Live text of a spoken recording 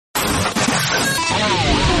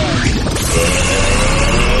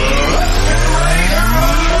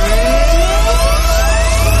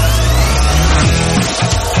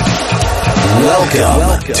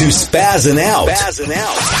Welcome to Spazzing Out,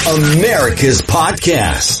 America's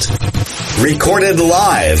podcast. Recorded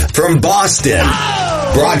live from Boston,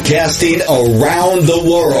 broadcasting around the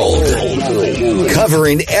world,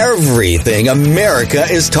 covering everything America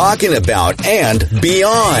is talking about and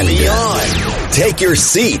beyond. Take your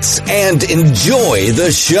seats and enjoy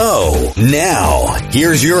the show. Now,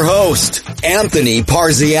 here's your host, Anthony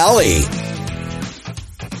Parziale.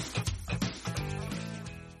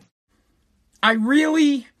 I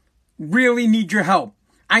really need your help.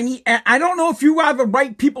 I don't know if you are the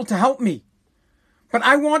right people to help me, but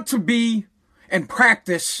I want to be and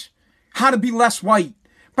practice how to be less white,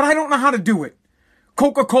 but I don't know how to do it.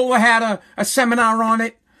 Coca-Cola had a seminar on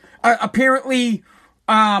it. Apparently,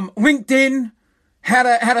 LinkedIn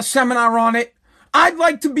had a seminar on it. I'd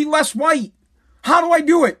like to be less white. How do I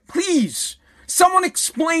do it? Please, someone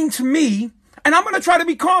explain to me, and I'm going to try to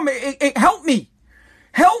be calm. Help me.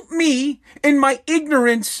 Help me in my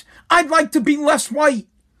ignorance. I'd like to be less white.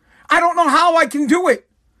 I don't know how I can do it.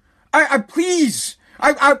 Please.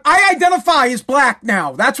 I identify as black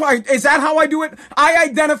now. That's why. Is that how I do it? I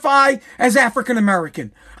identify as African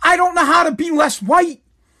American. I don't know how to be less white.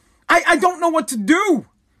 I don't know what to do.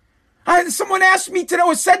 Someone asked me today,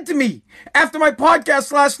 or said to me after my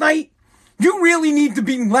podcast last night, you really need to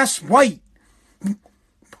be less white.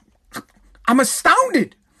 I'm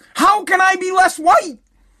astounded. How can I be less white?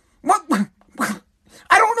 What?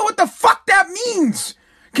 I don't know what the fuck that means.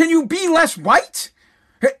 Can you be less white?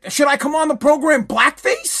 Should I come on the program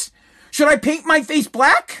blackface? Should I paint my face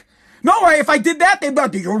black? No, if I did that, they'd be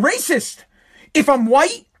like, you're racist. If I'm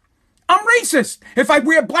white, I'm racist. If I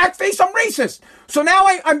wear blackface, I'm racist. So now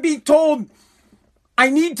I'm being told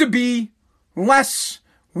I need to be less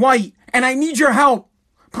white, and I need your help.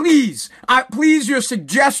 Please, your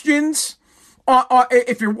suggestions.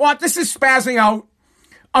 If you're watching, this is Spazzing Out,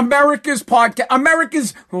 America's podcast,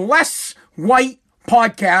 America's less white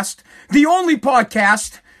podcast, the only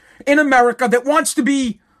podcast in America that wants to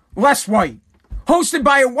be less white, hosted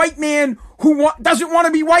by a white man who doesn't want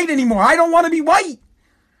to be white anymore. I don't want to be white.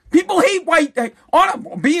 People hate white.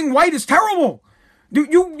 Being white is terrible.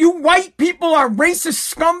 You white people are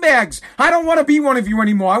racist scumbags. I don't want to be one of you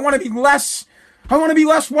anymore. I want to be less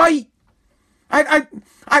white.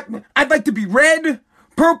 I'd like to be red,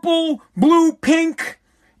 purple, blue, pink.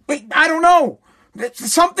 I don't know.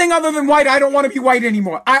 Something other than white. I don't want to be white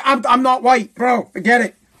anymore. I'm not white, bro. Forget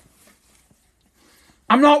it.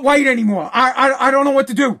 I'm not white anymore. I don't know what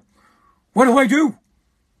to do. What do I do?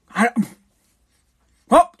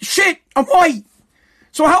 Oh, shit. I'm white.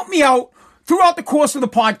 So help me out throughout the course of the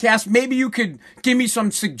podcast. Maybe you could give me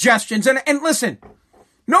some suggestions. And listen,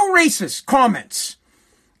 no racist comments.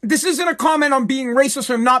 This isn't a comment on being racist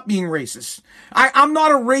or not being racist. I'm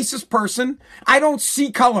not a racist person. I don't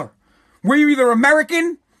see color. We're either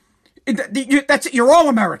American, that's it, you're all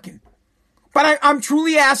American. But I'm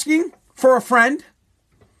truly asking for a friend.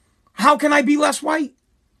 How can I be less white?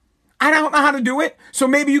 I don't know how to do it. So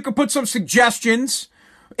maybe you could put some suggestions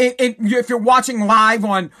if you're watching live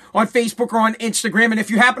on Facebook or on Instagram. And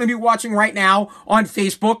if you happen to be watching right now on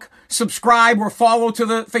Facebook, subscribe or follow to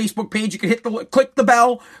the Facebook page. You can click the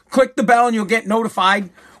bell, and you'll get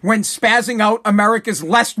notified when Spazzing Out, America's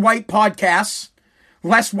less white podcast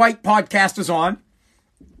is on.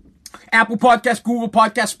 Apple Podcast, Google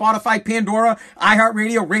Podcast, Spotify, Pandora,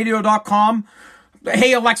 iHeartRadio, radio.com.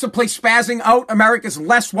 Hey Alexa, play Spazzing Out, America's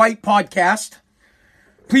less white podcast.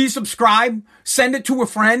 Please subscribe. Send it to a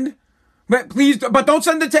friend. But don't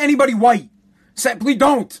send it to anybody white. Please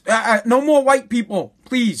don't. No more white people.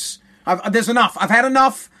 Please. There's enough. I've had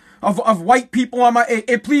enough of white people on my...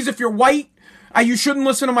 please, if you're white, you shouldn't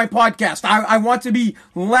listen to my podcast. I want to be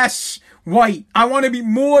less white. I want to be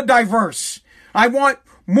more diverse. I want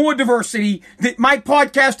more diversity. My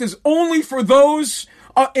podcast is only for those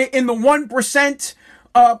in the 1%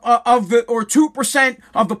 of the, or 2%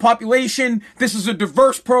 of the population. This is a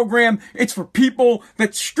diverse program. It's for people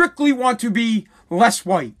that strictly want to be less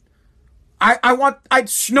white.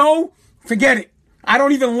 Snow, forget it. I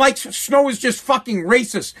don't even like, Snow is just fucking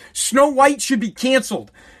racist. Snow White should be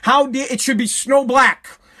canceled. It should be Snow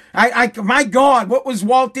Black. My God, what was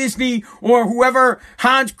Walt Disney or whoever,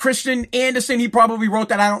 Hans Christian Andersen, he probably wrote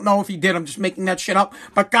that. I don't know if he did. I'm just making that shit up.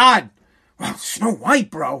 But God, well, Snow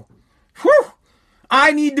White, bro. Whew.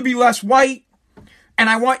 I need to be less white, and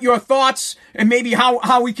I want your thoughts and maybe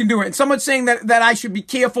how we can do it. And someone's saying that I should be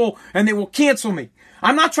careful and they will cancel me.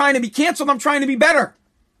 I'm not trying to be canceled. I'm trying to be better.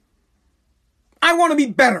 I want to be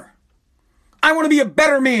better. I want to be a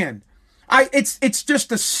better man. It's just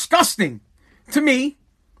disgusting to me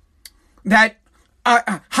that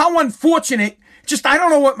how unfortunate. Just I don't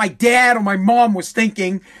know what my dad or my mom was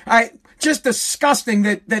thinking. Just disgusting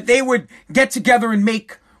that they would get together and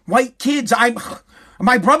make white kids.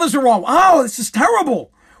 My brothers are all, oh, this is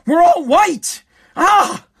terrible. We're all white.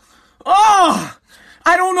 I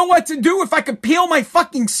don't know what to do. If I could peel my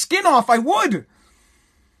fucking skin off, I would.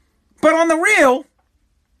 But on the real,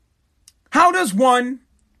 how does one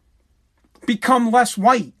become less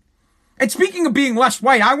white? And speaking of being less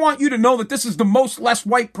white, I want you to know that this is the most less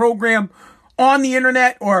white program on the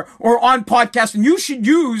internet or on podcast. And you should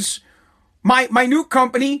use my new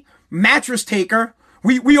company, Mattress Taker.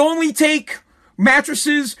 We only take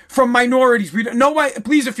mattresses from minorities. We don't, no,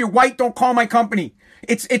 please, if you're white, don't call my company.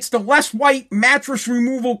 It's the less white mattress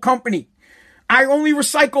removal company. I only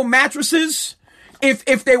recycle mattresses if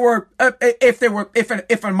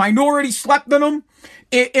a minority slept in them,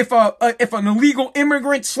 if an illegal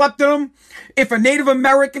immigrant slept in them, if a Native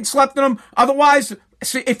American slept in them. Otherwise,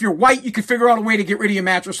 if you're white, you can figure out a way to get rid of your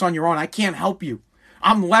mattress on your own. I can't help you.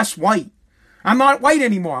 I'm less white. I'm not white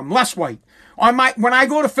anymore. I'm less white. When I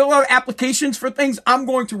go to fill out applications for things, I'm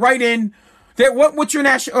going to write in that what's your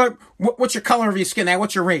what's your color of your skin?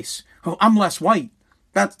 What's your race? Oh, I'm less white.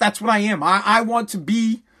 That's what I am. I want to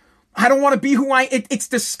be. I don't want to be who it's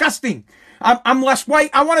disgusting. I'm less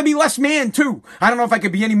white. I want to be less man too. I don't know if I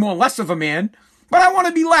could be any more less of a man, but I want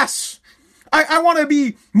to be less. I want to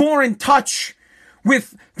be more in touch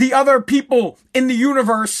with the other people in the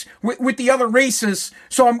universe, with the other races.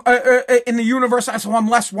 So I'm in the universe, so I'm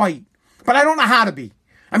less white. But I don't know how to be.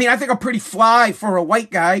 I mean, I think I'm pretty fly for a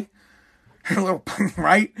white guy. A little,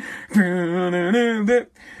 right? Uno,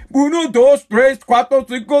 dos, tres, cuatro,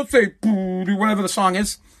 cinco, seis, whatever the song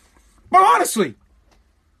is. But honestly,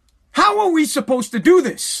 how are we supposed to do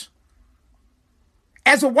this?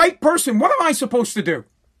 As a white person, what am I supposed to do?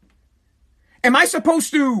 Am I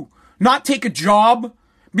supposed to not take a job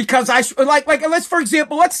because let's, for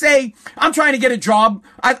example, let's say I'm trying to get a job.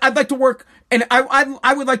 I'd like to work, and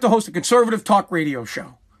I would like to host a conservative talk radio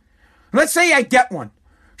show. Let's say I get one.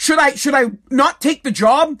 Should I not take the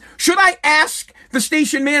job? Should I ask the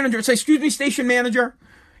station manager, say, excuse me, station manager,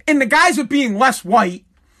 in the guise of being less white,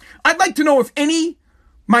 I'd like to know if any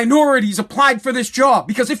minorities applied for this job.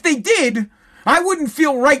 Because if they did, I wouldn't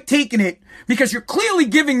feel right taking it, because you're clearly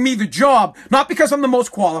giving me the job, not because I'm the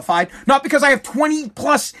most qualified, not because I have 20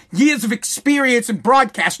 plus years of experience in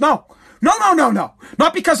broadcast. No.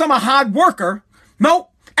 Not because I'm a hard worker. No,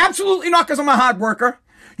 absolutely not because I'm a hard worker.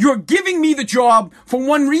 You're giving me the job for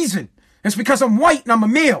one reason. It's because I'm white and I'm a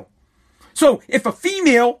male. So if a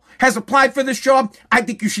female has applied for this job, I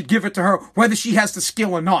think you should give it to her, whether she has the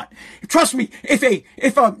skill or not. Trust me, if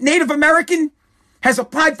a Native American has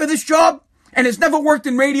applied for this job and has never worked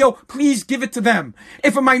in radio, please give it to them.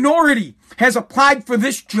 If a minority has applied for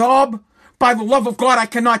this job, by the love of God, I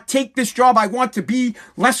cannot take this job. I want to be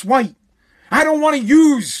less white. I don't want to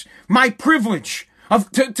use my privilege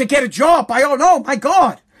to get a job. I don't know, my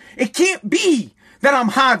God. It can't be that I'm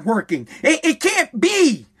hardworking. It can't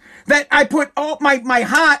be that I put all my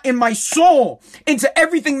heart and my soul into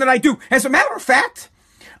everything that I do. As a matter of fact,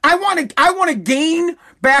 I want to gain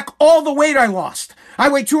back all the weight I lost. I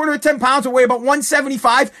weigh 210 pounds. I weigh about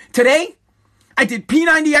 175. Today, I did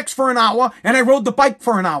P90X for an hour and I rode the bike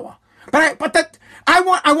for an hour.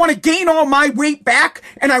 I want to gain all my weight back,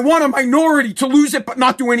 and I want a minority to lose it but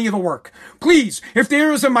not do any of the work. Please, if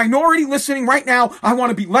there is a minority listening right now, I want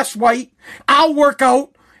to be less white. I'll work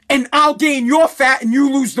out and I'll gain your fat and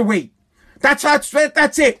you lose the weight. That's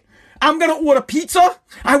it. I'm going to order pizza.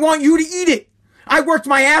 I want you to eat it. I worked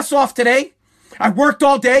my ass off today. I worked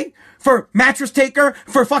all day for Mattress Taker,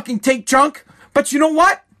 for fucking Take Junk. But you know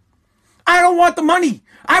what? I don't want the money.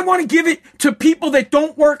 I want to give it to people that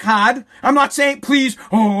don't work hard. I'm not saying, please,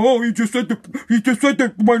 he just said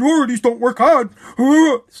that minorities don't work hard.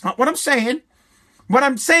 It's not what I'm saying. What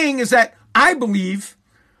I'm saying is that I believe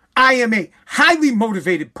I am a highly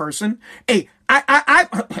motivated person. I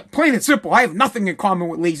plain and simple, I have nothing in common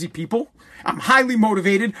with lazy people. I'm highly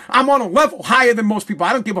motivated. I'm on a level higher than most people.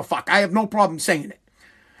 I don't give a fuck. I have no problem saying it.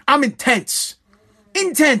 I'm intense.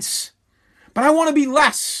 But I want to be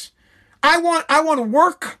less. I want to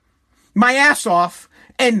work my ass off,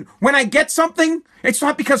 and when I get something, it's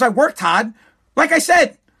not because I worked hard. Like I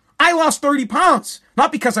said, I lost 30 pounds,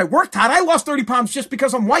 not because I worked hard. I lost 30 pounds just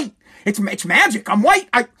because I'm white. It's magic. I'm white.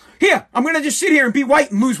 I'm going to just sit here and be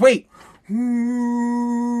white and lose weight.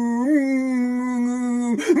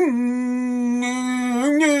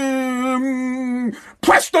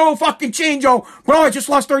 Presto fucking changeo. Bro, I just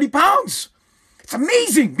lost 30 pounds. It's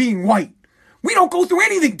amazing being white. We don't go through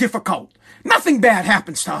anything difficult. Nothing bad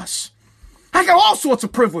happens to us. I got all sorts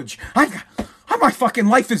of privilege. My fucking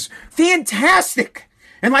life is fantastic.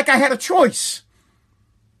 And like I had a choice.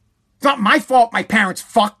 It's not my fault my parents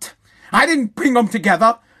fucked. I didn't bring them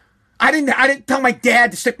together. I didn't tell my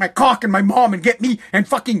dad to stick my cock in my mom and get me and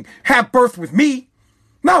fucking have birth with me.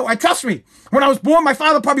 No, trust me. When I was born, my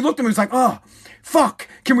father probably looked at me and was like, oh, fuck,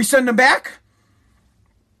 can we send him back?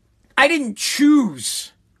 I didn't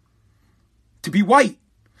choose to be white.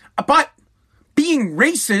 But being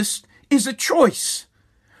racist is a choice.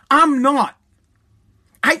 I'm not.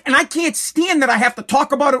 I can't stand that I have to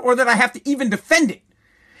talk about it or that I have to even defend it.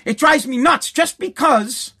 It drives me nuts. Just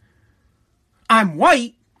because I'm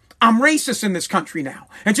white, I'm racist in this country now.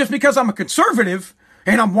 And just because I'm a conservative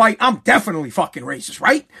and I'm white, I'm definitely fucking racist,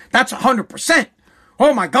 right? That's 100%.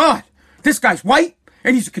 Oh my God. This guy's white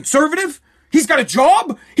and he's a conservative. He's got a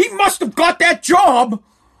job. He must have got that job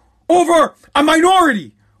over a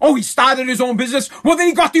minority. Oh, he started his own business. Well, then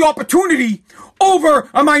he got the opportunity over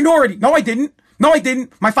a minority. No, I didn't.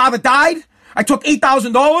 My father died. I took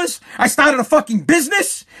 $8,000. I started a fucking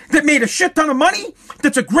business that made a shit ton of money.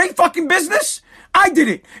 That's a great fucking business. I did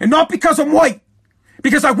it. And not because I'm white.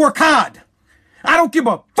 Because I work hard. I don't give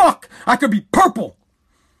a fuck. I could be purple.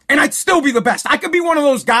 And I'd still be the best. I could be one of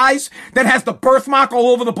those guys that has the birthmark all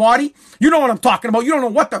over the body. You know what I'm talking about. You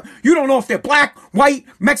don't know if they're black, white,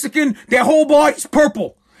 Mexican. Their whole body's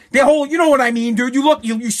purple. You know what I mean, dude. You look,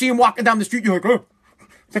 you see him walking down the street. You're like, oh,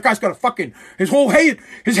 that guy's got a fucking, his whole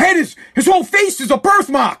face is a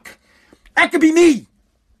birthmark. That could be me.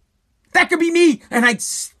 And I'd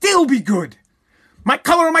still be good. My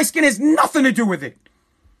color of my skin has nothing to do with it.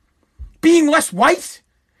 Being less white,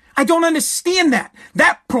 I don't understand that.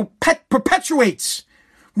 That perpetuates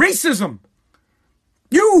racism.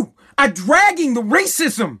 You are dragging the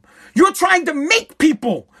racism. You're trying to make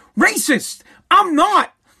people racist. I'm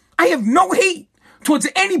not. I have no hate towards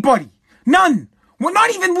anybody. None. We're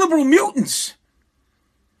not even liberal mutants.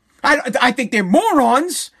 I think they're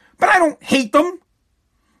morons, but I don't hate them.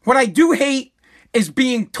 What I do hate is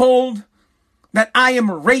being told that I am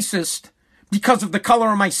a racist because of the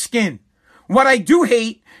color of my skin. What I do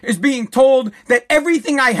hate is being told that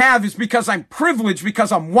everything I have is because I'm privileged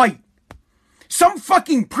because I'm white. Some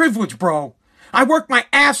fucking privilege, bro. I worked my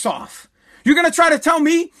ass off. You're gonna try to tell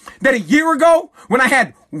me that a year ago, when I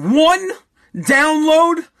had one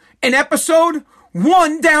download an episode,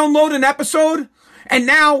 and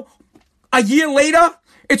now a year later,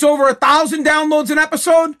 it's over 1,000 downloads an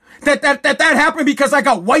episode, that happened because I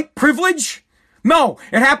got white privilege? No,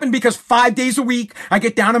 it happened because 5 days a week, I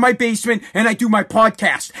get down in my basement and I do my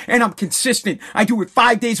podcast, and I'm consistent. I do it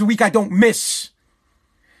 5 days a week. I don't miss.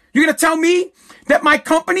 You're gonna tell me that my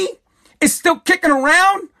company is still kicking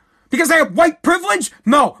around because I have white privilege?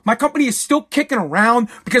 No, my company is still kicking around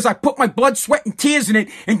because I put my blood, sweat, and tears in it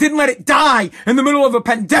and didn't let it die in the middle of a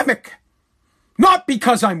pandemic. Not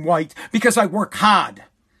because I'm white, because I work hard.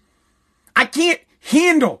 I can't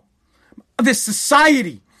handle this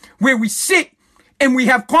society where we sit and we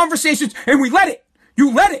have conversations and we let it.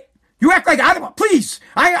 You let it. You act like I don't. Please.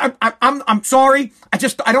 I'm sorry. I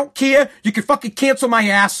don't care. You can fucking cancel my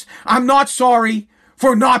ass. I'm not sorry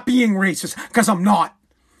for not being racist because I'm not.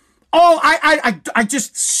 I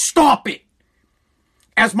just stop it.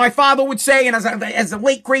 As my father would say, and as the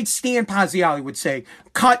late great Stan Paziali would say,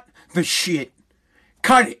 cut the shit.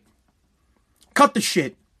 Cut it. Cut the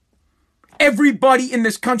shit. Everybody in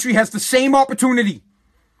this country has the same opportunity.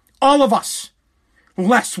 All of us.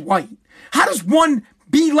 Less white. How does one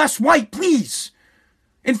be less white? Please.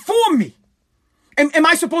 Inform me. Am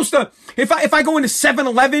I supposed to, if I go into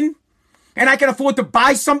 7-Eleven and I can afford to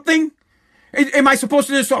buy something, am I supposed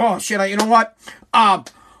to just, oh shit, you know what?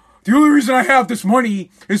 The only reason I have this money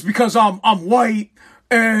is because I'm white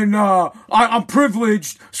and I'm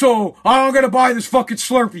privileged, so I'm gonna buy this fucking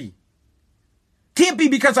Slurpee. Can't be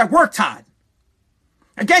because I worked hard.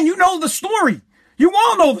 Again, you know the story. You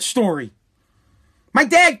all know the story. My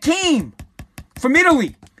dad came from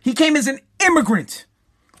Italy. He came as an immigrant.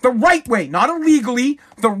 The right way, not illegally,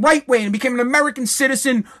 the right way, and became an American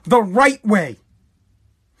citizen the right way.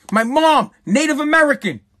 My mom, Native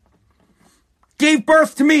American, gave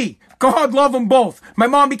birth to me. God love them both. My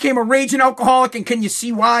mom became a raging alcoholic, and can you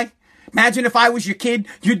see why? Imagine if I was your kid,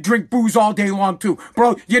 you'd drink booze all day long too.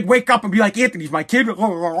 Bro, you'd wake up and be like, Anthony's my kid.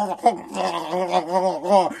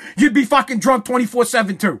 You'd be fucking drunk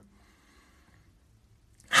 24/7 too.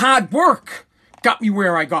 Hard work got me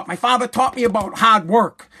where I got. My father taught me about hard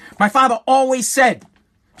work. My father always said,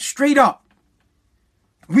 straight up,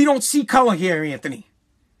 we don't see color here, Anthony.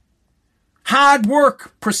 Hard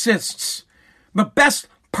work persists. The best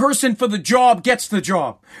person for the job gets the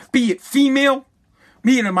job. Be it female,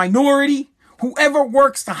 be it a minority, whoever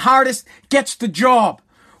works the hardest gets the job.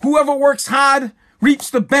 Whoever works hard reaps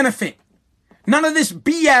the benefit. None of this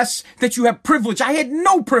BS that you have privilege. I had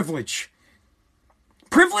no privilege.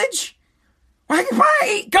 Privilege? Why I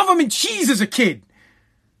ate government cheese as a kid?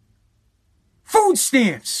 Food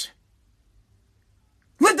stamps.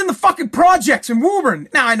 Lived in the fucking projects in Woburn.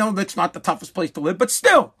 Now, I know that's not the toughest place to live, but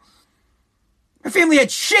still. My family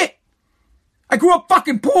had shit. I grew up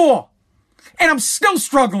fucking poor. And I'm still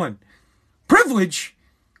struggling. Privilege?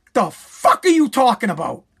 The fuck are you talking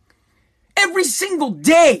about? Every single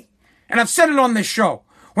day. And I've said it on this show.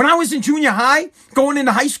 When I was in junior high, going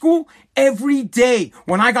into high school, every day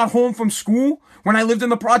when I got home from school, when I lived in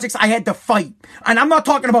the projects, I had to fight. And I'm not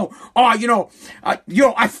talking about,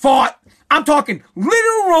 I fought. I'm talking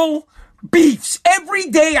literal beefs. Every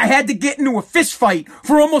day I had to get into a fist fight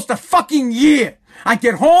for almost a fucking year. I'd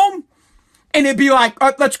get home and it'd be like,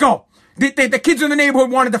 let's go. The kids in the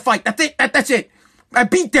neighborhood wanted to fight. That's it. That's it.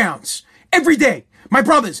 Beat downs every day. My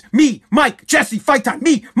brothers, me, Mike, Jesse, fight time.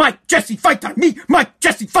 Me, Mike, Jesse, fight time. Me, Mike,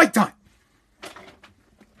 Jesse, fight time.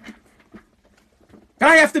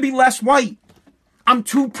 I have to be less white. I'm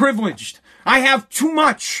too privileged. I have too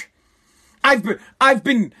much. I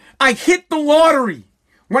hit the lottery.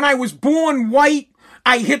 When I was born white,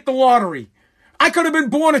 I hit the lottery. I could have been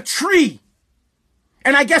born a tree.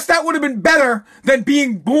 And I guess that would have been better than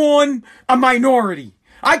being born a minority.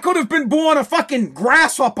 I could have been born a fucking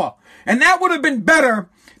grasshopper. And that would have been better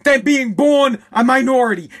than being born a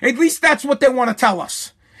minority. At least that's what they want to tell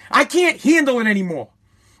us. I can't handle it anymore.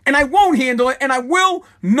 And I won't handle it, and I will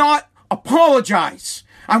not apologize.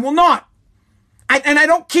 I will not. And I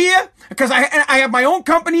don't care, because I have my own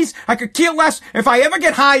companies. I could care less if I ever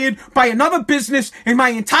get hired by another business in my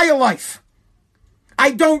entire life. I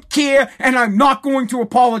don't care, and I'm not going to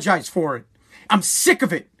apologize for it. I'm sick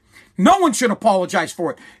of it. No one should apologize for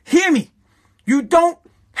it. Hear me. You don't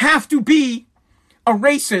have to be a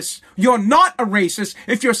racist. You're not a racist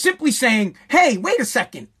if you're simply saying, hey, wait a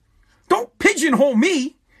second. Don't pigeonhole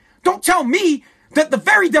me. Don't tell me that the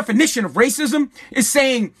very definition of racism is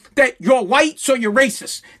saying that you're white, so you're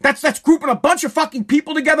racist. That's grouping a bunch of fucking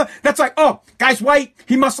people together. That's like, oh, guy's white.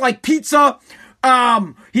 He must like pizza.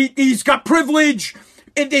 He's got privilege.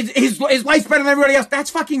 His life's better than everybody else. That's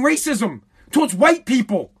fucking racism towards white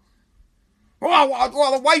people. Well,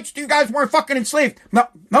 the whites, you guys weren't fucking enslaved.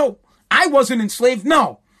 No, I wasn't enslaved.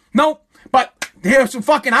 No, but there are some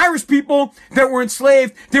fucking Irish people that were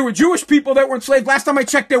enslaved. There were Jewish people that were enslaved. Last time I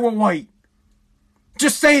checked, they were white.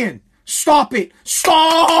 Just saying. Stop it.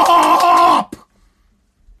 Stop!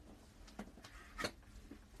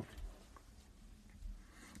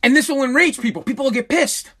 And this will enrage people. People will get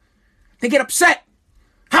pissed. They get upset.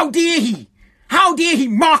 How dare he? How dare he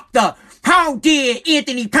mock how dare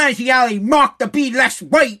Anthony Panziali mock the Be Less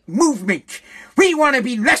White movement? We want to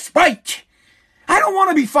be less white. I don't want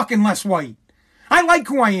to be fucking less white. I like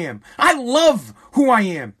who I am. I love who I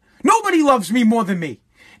am. Nobody loves me more than me.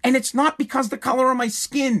 And it's not because the color of my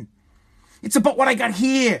skin. It's about what I got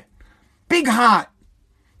here. Big heart.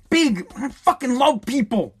 Big. I fucking love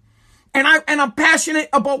people. And I'm passionate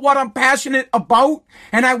about what I'm passionate about.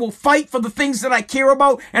 And I will fight for the things that I care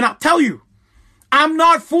about. And I'll tell you, I'm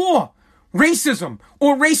not for racism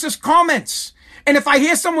or racist comments. And if I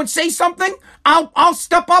hear someone say something, I'll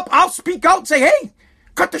step up, I'll speak out and say, hey,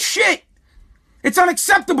 cut the shit. It's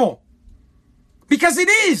unacceptable. Because it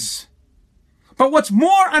is. But what's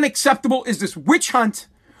more unacceptable is this witch hunt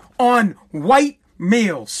on white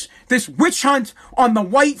males. This witch hunt on the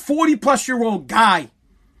white 40-plus-year-old guy.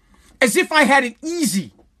 As if I had it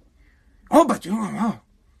easy. Oh, but imagine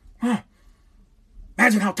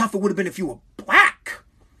how tough it would have been if you were black.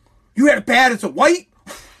 You had it bad as a white?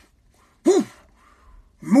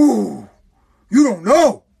 Moo. You don't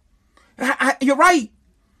know. You're right.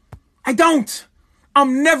 I don't.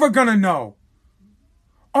 I'm never gonna know.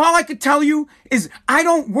 All I could tell you is I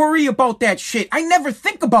don't worry about that shit. I never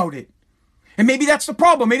think about it. And maybe that's the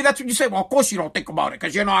problem. Maybe that's what you say. Well, of course you don't think about it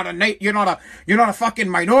because you're not a fucking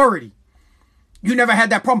minority. You never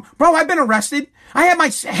had that problem. Bro, I've been arrested. I had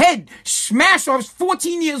my head smashed. I was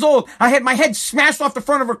 14 years old. I had my head smashed off the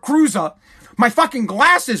front of a cruiser. My fucking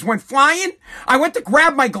glasses went flying. I went to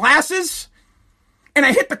grab my glasses and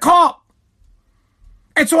I hit the cop.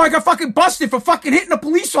 And so I got fucking busted for fucking hitting a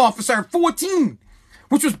police officer at 14,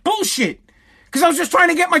 which was bullshit because I was just trying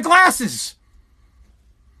to get my glasses.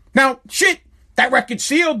 Now, shit, that record's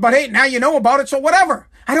sealed, but hey, now you know about it, so whatever.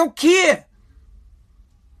 I don't care.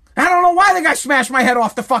 I don't know why the guy smashed my head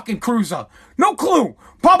off the fucking cruiser. No clue.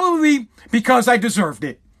 Probably because I deserved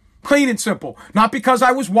it. Plain and simple. Not because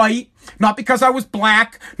I was white, not because I was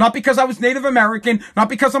black, not because I was Native American, not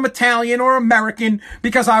because I'm Italian or American,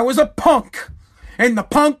 because I was a punk. And the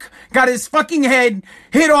punk got his fucking head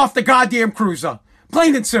hit off the goddamn cruiser.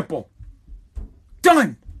 Plain and simple.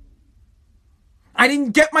 Done. I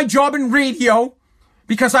didn't get my job in radio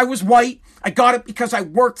because I was white. I got it because I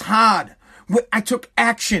worked hard. I took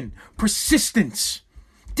action, persistence,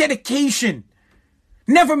 dedication,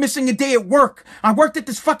 never missing a day at work. I worked at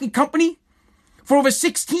this fucking company for over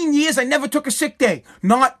 16 years. I never took a sick day.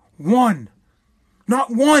 Not one.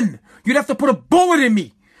 Not one. You'd have to put a bullet in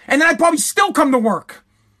me. And then I'd probably still come to work.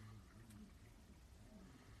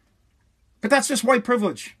 But that's just white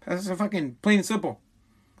privilege. That's a fucking plain and simple.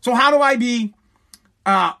 So how do I be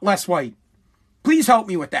less white? Please help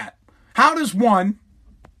me with that. How does one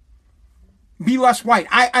be less white?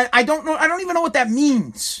 I don't know. I don't even know what that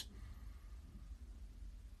means.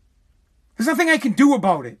 There's nothing I can do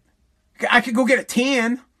about it. I could go get a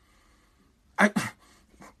tan. There's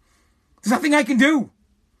nothing I can do.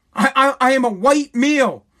 I am a white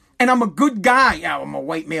male, and I'm a good guy. Yeah, I'm a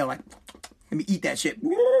white male. Let me eat that shit.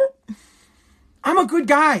 I'm a good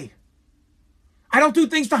guy. I don't do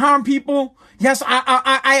things to harm people. Yes,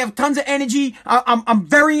 I have tons of energy. I'm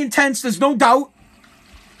very intense. There's no doubt.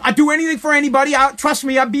 I'd do anything for anybody. Trust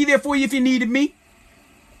me, I'd be there for you if you needed me.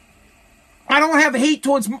 I don't have hate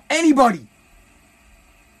towards anybody.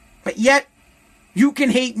 But yet, you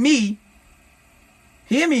can hate me.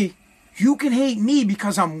 Hear me? You can hate me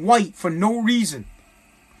because I'm white for no reason.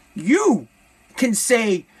 You can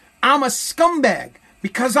say I'm a scumbag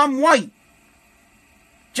because I'm white.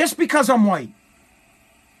 Just because I'm white.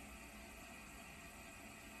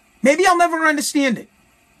 Maybe I'll never understand it.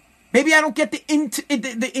 Maybe I don't get the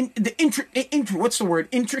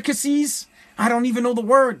intricacies. I don't even know the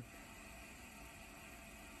word.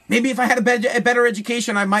 Maybe if I had a better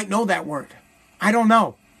education, I might know that word. I don't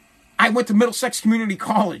know. I went to Middlesex Community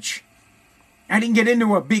College. I didn't get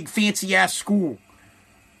into a big fancy ass school.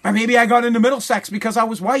 But maybe I got into Middlesex because I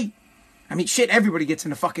was white. I mean, shit, everybody gets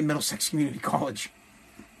into fucking Middlesex Community College.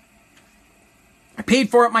 I paid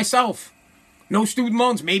for it myself. No student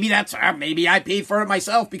loans. Maybe I paid for it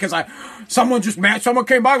myself because someone came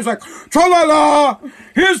by and was like, tra-la-la,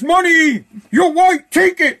 here's money. You're white,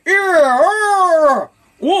 take it. Here.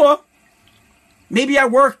 Or maybe I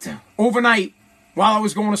worked overnight while I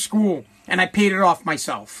was going to school and I paid it off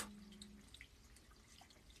myself.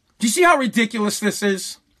 Do you see how ridiculous this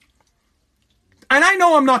is? And I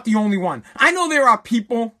know I'm not the only one. I know there are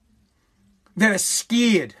people that are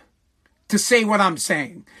scared to say what I'm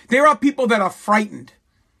saying. There are people that are frightened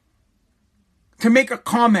to make a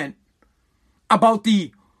comment about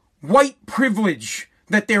the white privilege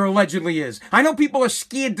that there allegedly is. I know people are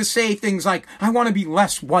scared to say things like, I want to be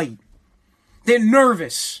less white. They're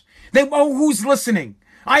nervous. Who's listening?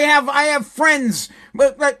 I have friends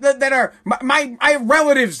that are, I have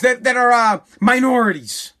relatives that are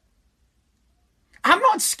minorities. I'm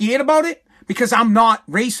not scared about it because I'm not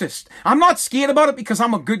racist. I'm not scared about it because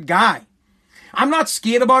I'm a good guy. I'm not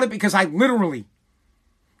scared about it because I literally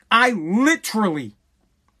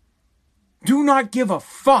do not give a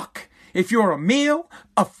fuck if you're a male,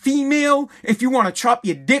 a female, if you want to chop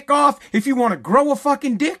your dick off, if you want to grow a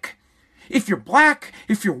fucking dick, if you're black,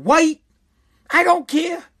 if you're white. I don't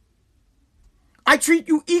care. I treat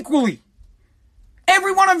you equally.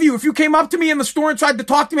 Every one of you, if you came up to me in the store and tried to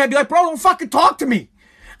talk to me, I'd be like, bro, don't fucking talk to me.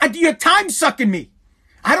 You're time sucking me.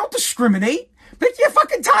 I don't discriminate. But you're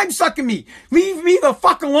fucking time sucking me. Leave me the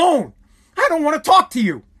fuck alone. I don't want to talk to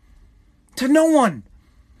you. To no one.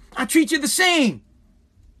 I treat you the same.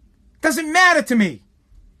 Doesn't matter to me.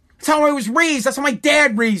 That's how I was raised. That's how my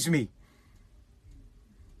dad raised me.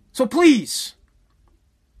 So please,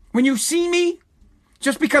 when you see me,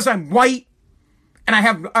 just because I'm white and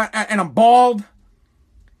and I'm bald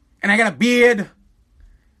and I got a beard,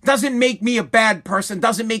 doesn't make me a bad person,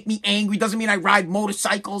 doesn't make me angry, doesn't mean I ride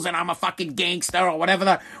motorcycles and I'm a fucking gangster or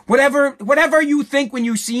whatever you think when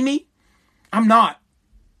you see me, I'm not.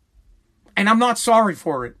 And I'm not sorry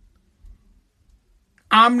for it.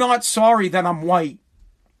 I'm not sorry that I'm white.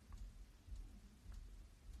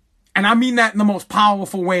 And I mean that in the most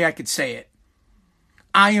powerful way I could say it.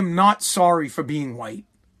 I am not sorry for being white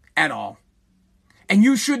at all. And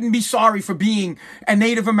you shouldn't be sorry for being a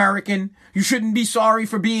Native American. You shouldn't be sorry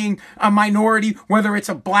for being a minority, whether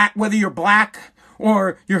you're black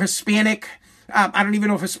or you're Hispanic. I don't even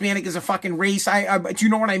know if Hispanic is a fucking race. But you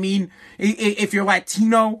know what I mean? If you're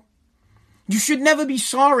Latino, you should never be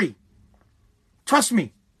sorry. Trust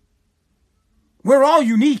me. We're all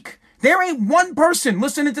unique. There ain't one person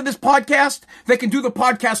listening to this podcast that can do the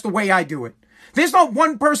podcast the way I do it. There's not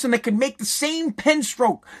one person that can make the same pen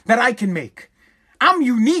stroke that I can make. I'm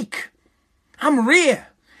unique. I'm rare.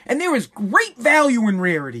 And there is great value in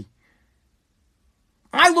rarity.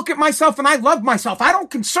 I look at myself and I love myself. I don't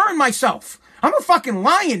concern myself. I'm a fucking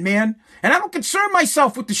lion, man. And I don't concern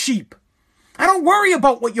myself with the sheep. I don't worry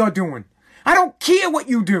about what you're doing. I don't care what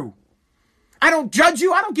you do. I don't judge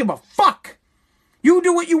you. I don't give a fuck. You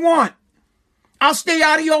do what you want. I'll stay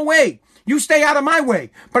out of your way. You stay out of my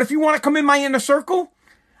way. But if you want to come in my inner circle,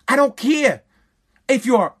 I don't care. If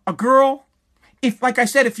you're a girl, if, like I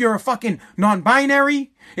said, if you're a fucking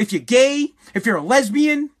non-binary, if you're gay, if you're a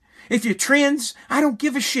lesbian, if you're trans, I don't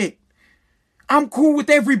give a shit. I'm cool with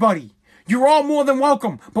everybody. You're all more than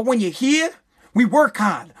welcome. But when you're here, we work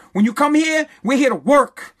hard. When you come here, we're here to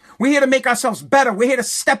work. We're here to make ourselves better. We're here to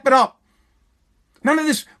step it up. None of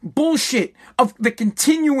this bullshit of the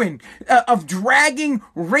continuing, of dragging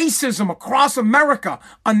racism across America.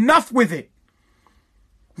 Enough with it.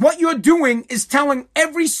 What you're doing is telling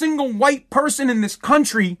every single white person in this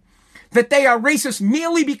country that they are racist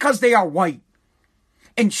merely because they are white.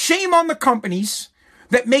 And shame on the companies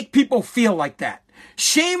that make people feel like that.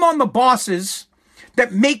 Shame on the bosses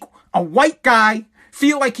that make a white guy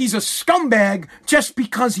feel like he's a scumbag just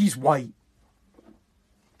because he's white.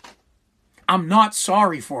 I'm not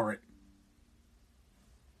sorry for it.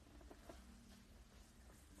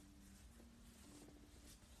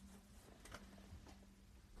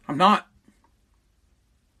 I'm not.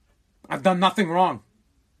 I've done nothing wrong.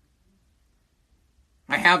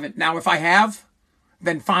 I haven't. Now, if I have,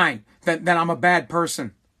 then fine. Then I'm a bad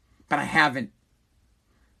person. But I haven't.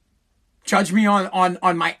 Judge me on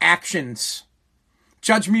my actions.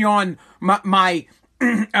 Judge me on my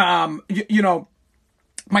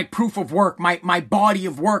my proof of work, my body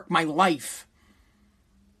of work, my life.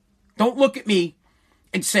 Don't look at me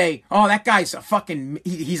and say, oh, that guy's a fucking,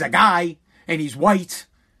 he's a guy and he's white.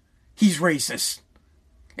 He's racist.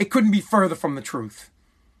 It couldn't be further from the truth.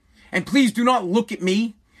 And please do not look at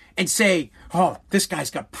me and say, oh, this guy's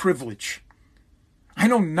got privilege. I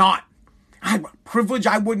know not. Privilege,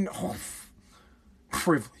 I wouldn't,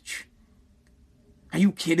 privilege. Are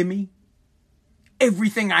you kidding me?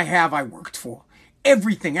 Everything I have, I worked for.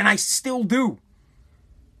 Everything, and I still do.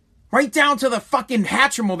 Right down to the fucking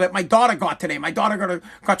Hatchimal that my daughter got today. My daughter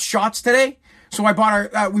got shots today, so I bought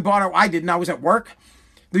her, I didn't, I was at work.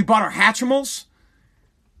 We bought her Hatchimals.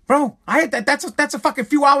 Bro, that's a fucking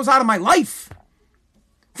few hours out of my life.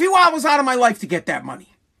 Few hours out of my life to get that money.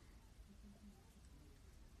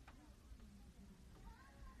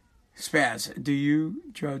 Spaz, do you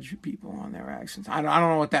judge people on their actions? I don't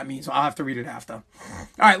know what that means. I'll have to read it after. All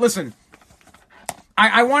right, listen.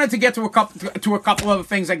 I wanted to get to a couple other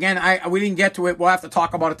things. Again, we didn't get to it. We'll have to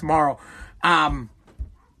talk about it tomorrow. I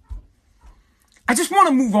just want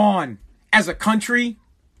to move on as a country.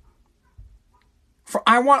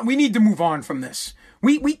 We need to move on from this.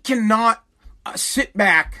 We cannot sit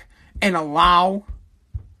back and allow.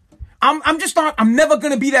 I'm never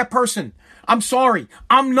going to be that person. I'm sorry.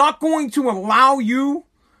 I'm not going to allow you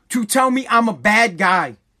to tell me I'm a bad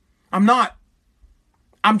guy. I'm not.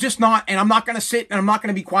 I'm just not, and I'm not going to sit and I'm not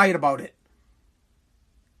going to be quiet about it.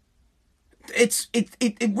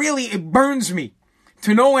 It really burns me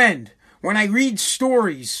to no end when I read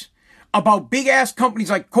stories about big ass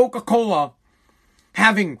companies like Coca-Cola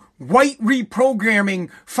having white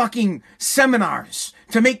reprogramming fucking seminars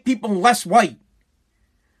to make people less white.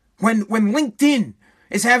 When LinkedIn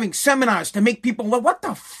is having seminars to make people, what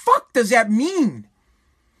the fuck does that mean?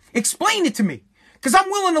 Explain it to me, because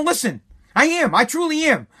I'm willing to listen. I am. I truly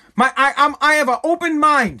am. I have an open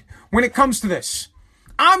mind when it comes to this.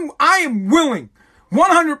 I am willing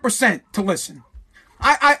 100% to listen.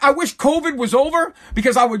 I wish COVID was over,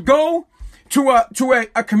 because I would go to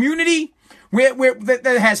a community where that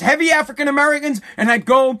has heavy African Americans, and I'd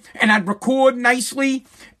go and I'd record nicely,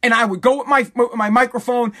 and I would go with my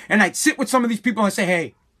microphone and I'd sit with some of these people and say,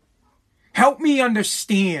 hey, help me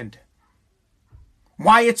understand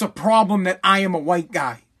why it's a problem that I am a white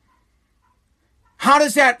guy. How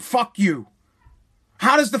does that fuck you?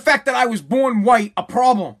 How does the fact that I was born white a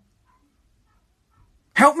problem?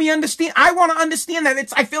 Help me understand. I want to understand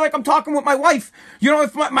that. I feel like I'm talking with my wife.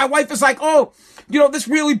 If my wife is like, oh, this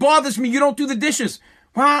really bothers me. You don't do the dishes.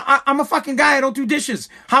 Well, I'm a fucking guy. I don't do dishes.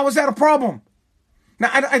 How is that a problem?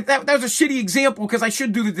 Now, that was a shitty example, because I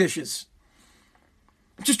should do the dishes.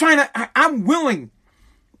 I'm just I'm willing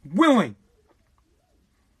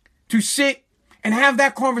to sit and have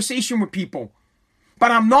that conversation with people.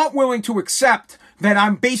 But I'm not willing to accept that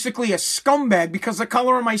I'm basically a scumbag because of the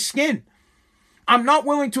color of my skin. I'm not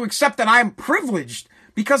willing to accept that I'm privileged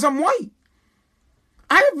because I'm white.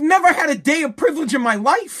 I have never had a day of privilege in my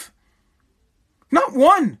life. Not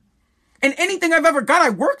one. And anything I've ever got, I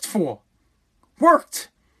worked for. Worked.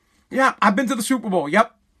 Yeah, I've been to the Super Bowl.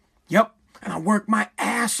 Yep. And I worked my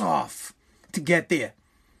ass off to get there.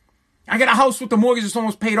 I got a house with the mortgage that's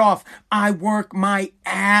almost paid off. I work my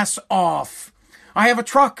ass off. I have a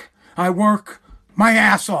truck. I work my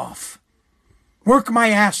ass off. Work my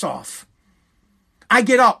ass off. I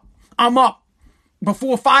get up. I'm up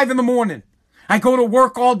before 5 a.m. I go to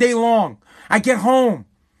work all day long. I get home.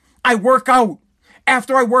 I work out.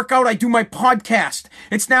 After I work out, I do my podcast.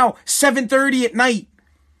 It's now 7:30 at night.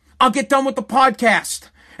 I'll get done with the podcast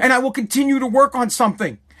and I will continue to work on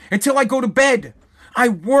something until I go to bed. I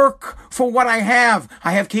work for what I have.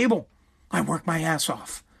 I have cable. I work my ass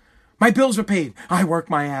off. My bills are paid. I work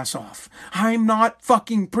my ass off. I'm not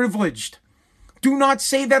fucking privileged. Do not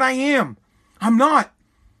say that I am. I'm not.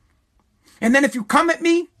 And then if you come at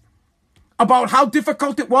me about how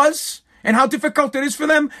difficult it was and how difficult it is for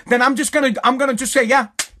them, then I'm gonna just say, yeah,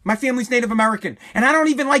 my family's Native American. And I don't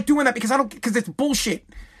even like doing that because it's bullshit.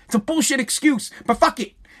 It's a bullshit excuse. But fuck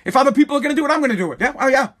it. If other people are gonna do it, I'm gonna do it. Yeah, oh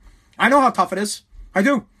yeah. I know how tough it is. I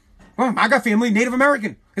do. Well, I got family Native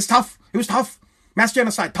American. It's tough. It was tough. Mass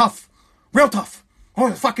genocide, tough. Real tough. Oh,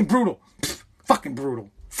 it's fucking brutal. Pfft, fucking brutal.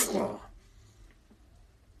 All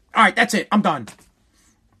right, that's it. I'm done.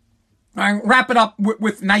 I wrap it up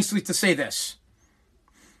with nicely to say this.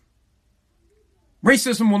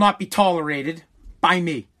 Racism will not be tolerated by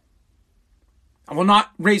me. I will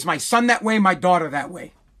not raise my son that way, my daughter that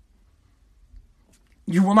way.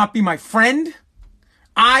 You will not be my friend.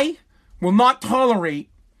 I will not tolerate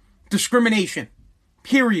discrimination,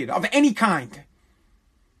 period, of any kind.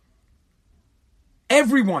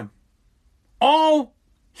 Everyone, all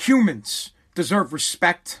humans deserve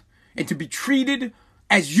respect and to be treated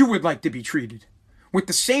as you would like to be treated, with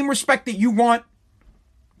the same respect that you want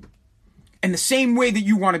and the same way that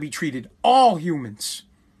you want to be treated. All humans.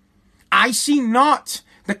 I see not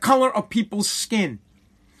the color of people's skin.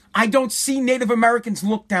 I don't see Native Americans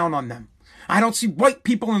look down on them. I don't see white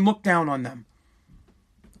people and look down on them.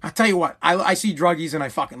 I'll tell you what, I see druggies and I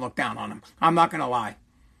fucking look down on them. I'm not going to lie.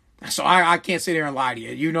 So I can't sit here and lie to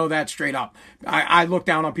you. You know that straight up. I look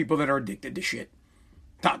down on people that are addicted to shit.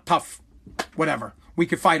 Tough, whatever. We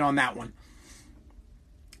could fight on that one.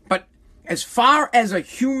 But as far as a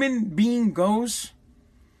human being goes,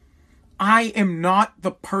 I am not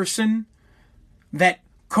the person that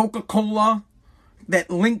Coca-Cola, that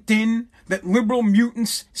LinkedIn, that liberal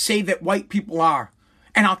mutants say that white people are.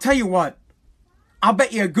 And I'll tell you what, I'll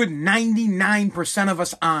bet you a good 99% of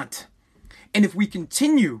us aren't. And if we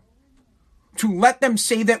continue to let them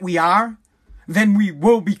say that we are, then we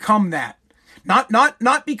will become that.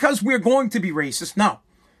 Not because we're going to be racist, no.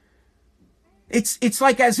 It's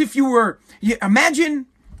like as if imagine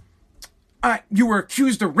you were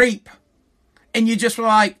accused of rape and you just were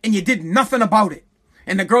like, and you did nothing about it.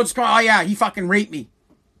 And the girl just goes, oh yeah, he fucking raped me.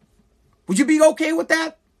 Would you be okay with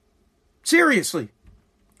that? Seriously.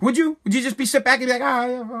 Would you? Would you just sit back and be like,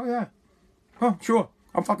 oh yeah. Oh, sure.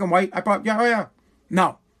 I'm fucking white. Yeah, oh yeah.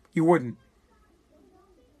 No, you wouldn't.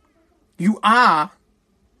 You are,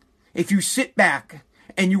 if you sit back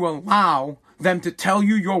and you allow them to tell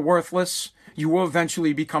you you're worthless, you will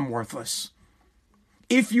eventually become worthless.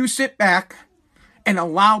 If you sit back and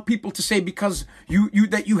allow people to say because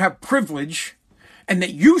that you have privilege and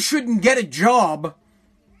that you shouldn't get a job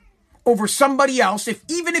over somebody else,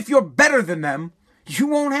 even if you're better than them, you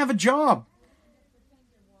won't have a job.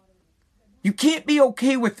 You can't be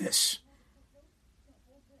okay with this.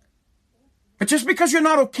 But just because you're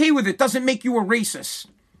not okay with it doesn't make you a racist.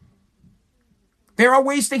 There are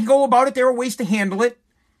ways to go about it. There are ways to handle it.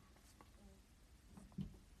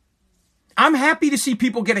 I'm happy to see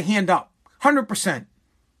people get a hand up. 100%.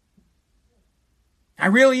 I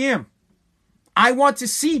really am. I want to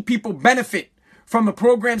see people benefit from the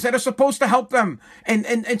programs that are supposed to help them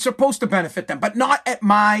and supposed to benefit them, but not at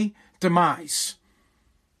my demise.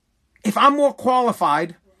 If I'm more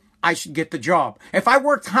qualified, I should get the job. If I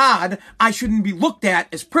worked hard, I shouldn't be looked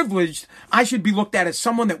at as privileged. I should be looked at as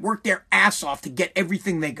someone that worked their ass off to get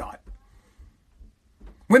everything they got.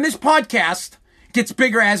 When this podcast gets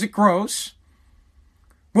bigger as it grows,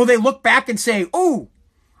 will they look back and say, "Ooh,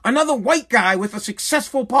 another white guy with a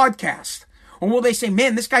successful podcast"? Or will they say,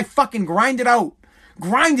 "Man, this guy fucking grinded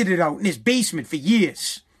it out in his basement for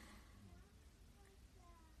years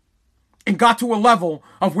and got to a level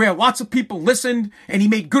of where lots of people listened and he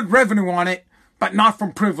made good revenue on it, but not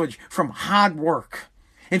from privilege, from hard work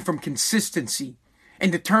and from consistency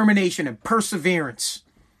and determination and perseverance"?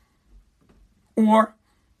 Or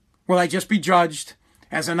will I just be judged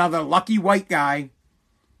as another lucky white guy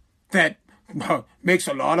that makes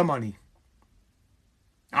a lot of money.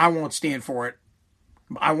 I won't stand for it.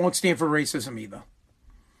 I won't stand for racism either.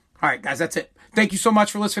 All right, guys, that's it. Thank you so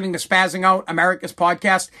much for listening to Spazzing Out, America's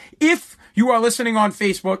podcast. If you are listening on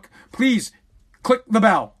Facebook, please click the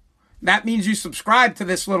bell. That means you subscribe to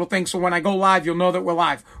this little thing, so when I go live, you'll know that we're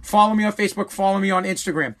live. Follow me on Facebook. Follow me on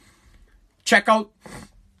Instagram. Check out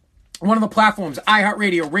one of the platforms,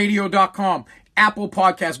 iHeartRadio, radio.com, Apple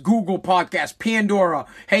Podcasts, Google Podcasts, Pandora.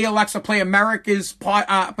 Hey, Alexa, play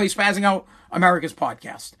Spazzing Out, America's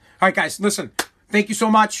podcast. All right, guys, listen. Thank you so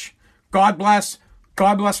much. God bless.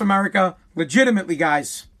 God bless America. Legitimately,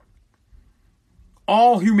 guys.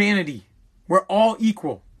 All humanity. We're all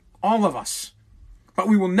equal. All of us. But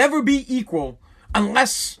we will never be equal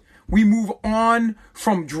unless we move on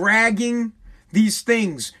from dragging these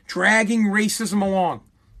things, dragging racism along.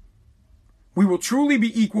 We will truly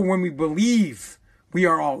be equal when we believe we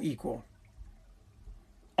are all equal.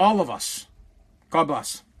 All of us. God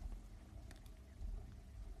bless.